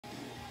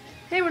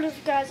Hey, what is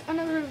up, guys?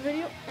 Another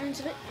video, and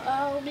today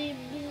I'll be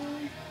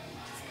doing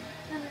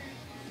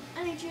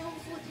NHL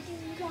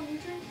flipping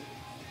commentary.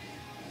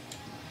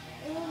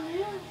 And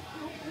yeah,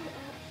 hope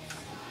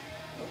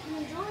you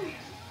enjoy.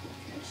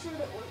 Make sure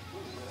to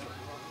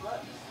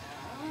whatever.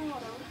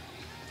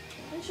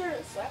 Make sure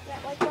to slap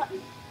that like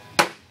button.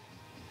 And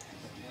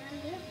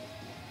yeah,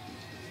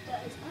 that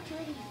is not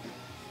ready.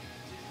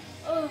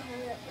 Oh,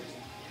 hurry up!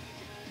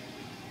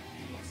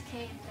 It's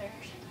came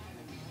first.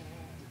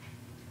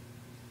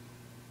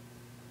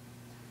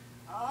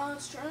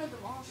 Let's try to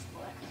demolish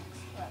black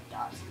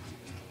dots into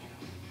this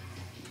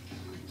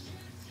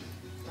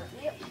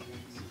can. Yep.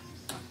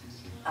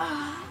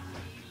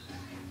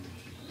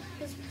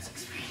 This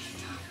looks pretty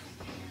tough.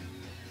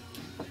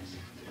 And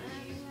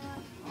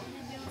I'll be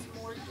doing some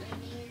more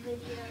gaming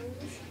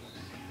videos.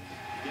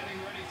 Getting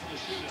ready for the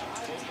shootout.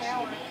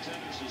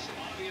 Goaltenders is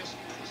obvious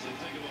as they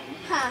think about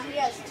winning. Ha,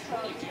 yes,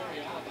 totally.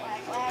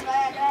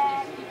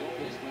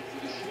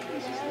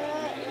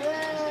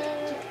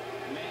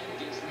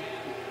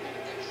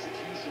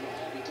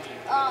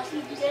 Oh, he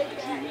did that.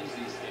 He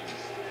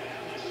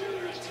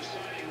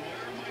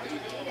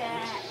did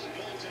that.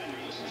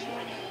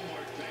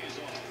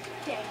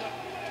 Dang it.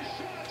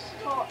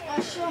 Oh,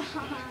 that shot.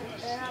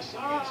 That's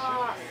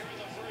off.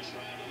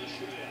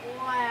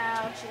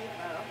 Wow,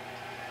 cheapo.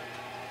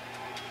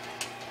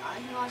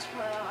 He lost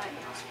pro. I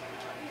lost pro.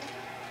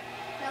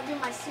 I'll do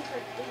my super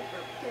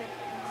duper pick.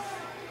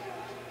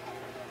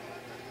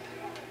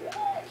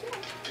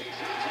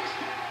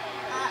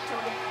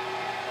 Told him.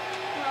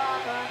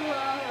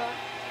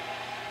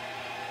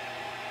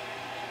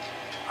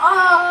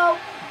 Oh,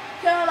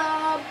 kill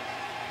him!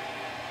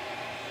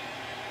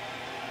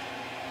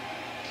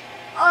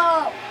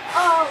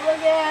 Oh,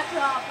 look at that,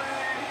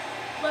 Crawford.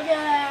 Look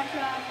at that,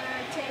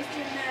 Crawford. Taste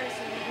your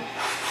medicine.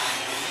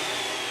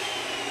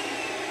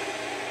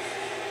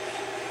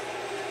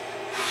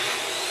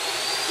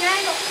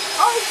 Triangle.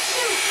 Oh,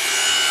 shoot!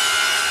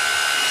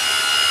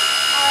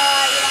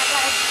 Yeah,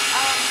 guys.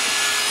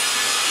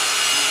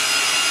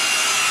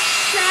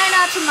 Try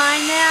not to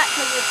mind that,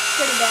 because it's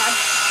pretty bad.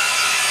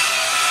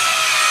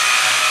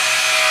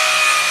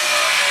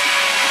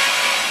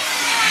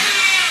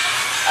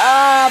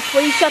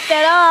 Please shut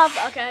that off.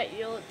 Okay,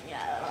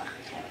 yeah.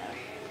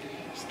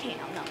 Just can't,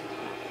 no.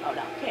 Oh,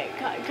 no. Okay,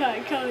 cut.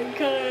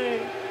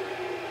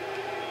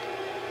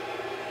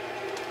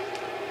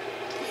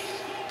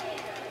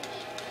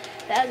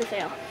 That was a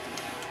fail.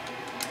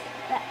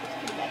 That was a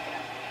pretty bad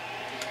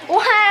fail.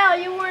 Wow,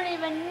 you weren't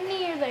even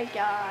near the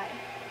guy.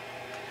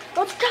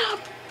 Let's go!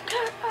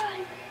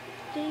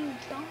 Ding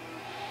dong.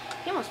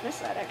 He almost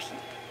missed that, actually.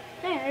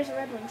 Hey, there's a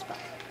Red Wing spot.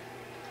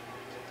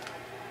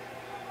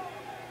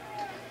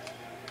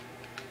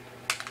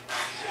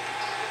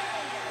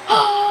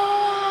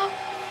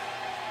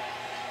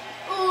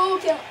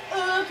 Okay.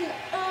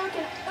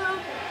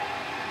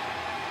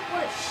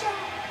 What a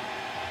shot.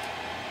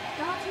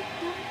 Dodge it.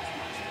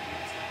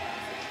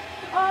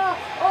 Oh,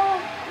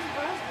 his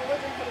basketball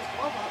didn't put his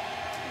glove up.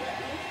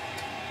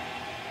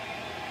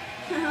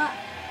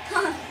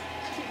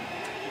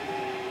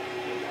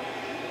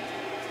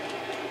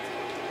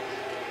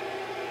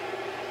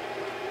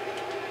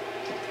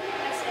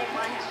 I saved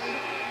my Howard.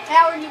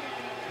 Howard, you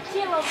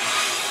kill him.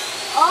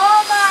 Oh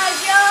my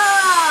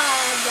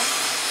God!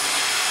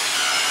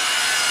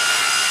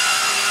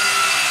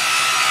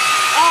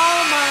 Oh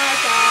my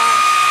God!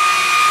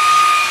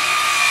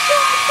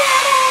 Shut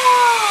that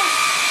off!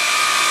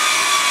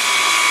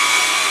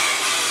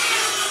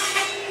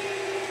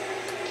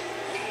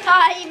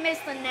 He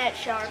missed the net,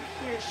 sharp.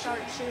 Here's a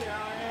sharp shooter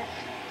on it.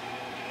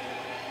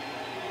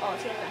 Oh,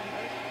 it's gonna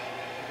hurt.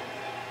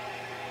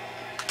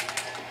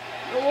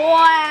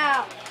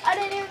 Wow! I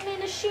didn't even mean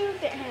to shoot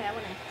that. Hey, I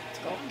wanna. Let's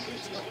go.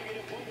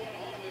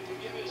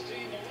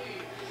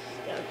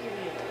 Gotta give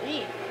me the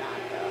lead, not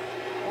the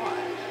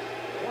one.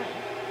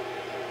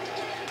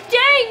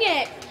 Dang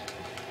it!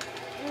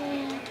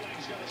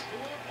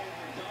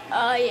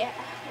 Oh yeah,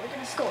 we're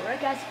gonna score,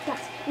 right, guys? Guys,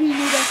 we need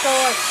to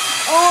score.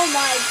 Oh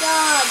my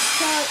God!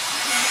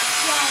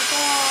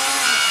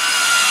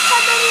 How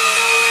did he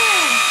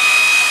win?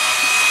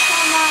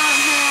 Come on,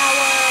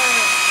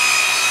 Howard.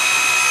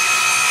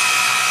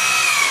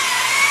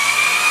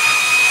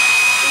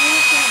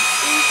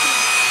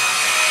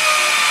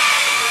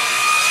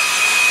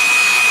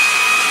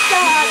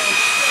 God.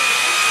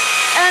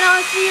 And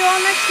I'll see you all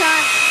next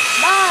time.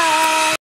 Bye.